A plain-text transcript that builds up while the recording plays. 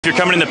If you're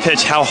coming in the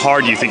pitch, how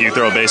hard do you think you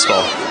throw a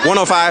baseball?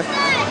 105.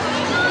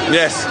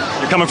 Yes.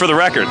 You're coming for the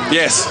record?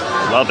 Yes.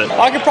 Love it.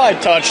 I could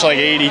probably touch like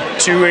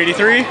 82,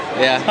 83.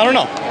 Yeah. I don't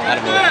know. I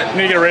don't know.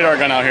 Need to get a radar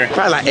gun out here.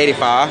 Probably like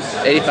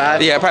 85.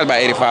 85? Yeah, probably about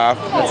 85.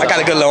 I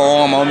got a good little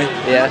arm on me.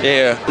 Yeah.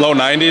 Yeah. Low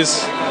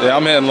 90s. Yeah,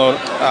 I'm hitting low.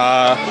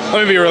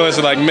 Let me be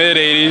realistic, like mid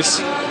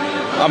 80s.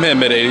 I'm hitting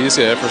mid 80s,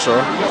 yeah, for sure.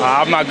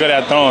 I'm not good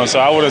at throwing, so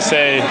I would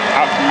say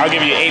I'll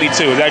give you 82.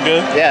 Is that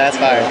good? Yeah, that's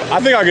fire.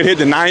 I think I could hit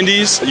the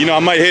 90s. You know, I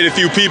might hit a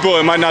few people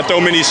and might not throw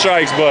many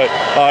strikes, but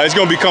it's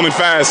going to be coming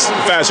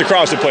fast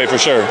across the plate for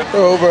sure.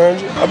 Over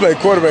 100. I played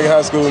quarterback in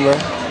high school, man.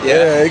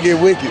 Yeah, it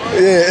get wicked.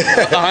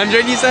 Yeah.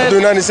 100, you said? I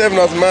threw 97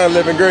 off mine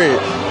 11th grade.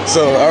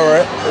 So, all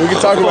right, we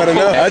can talk about it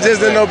now. I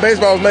just didn't know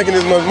baseball was making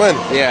this much money.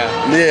 Yeah.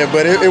 Yeah,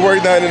 but it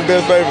worked out in the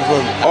best favor for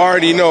me. I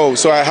already know.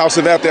 So at House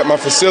of Athlete, at my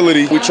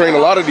facility, we train a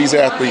lot of these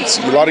athletes.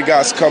 A lot of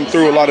guys come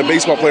through, a lot of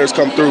baseball players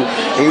come through,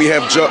 and we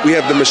have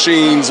the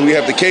machines, we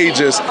have the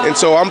cages, and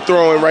so I'm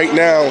throwing right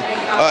now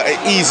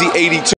an easy 82.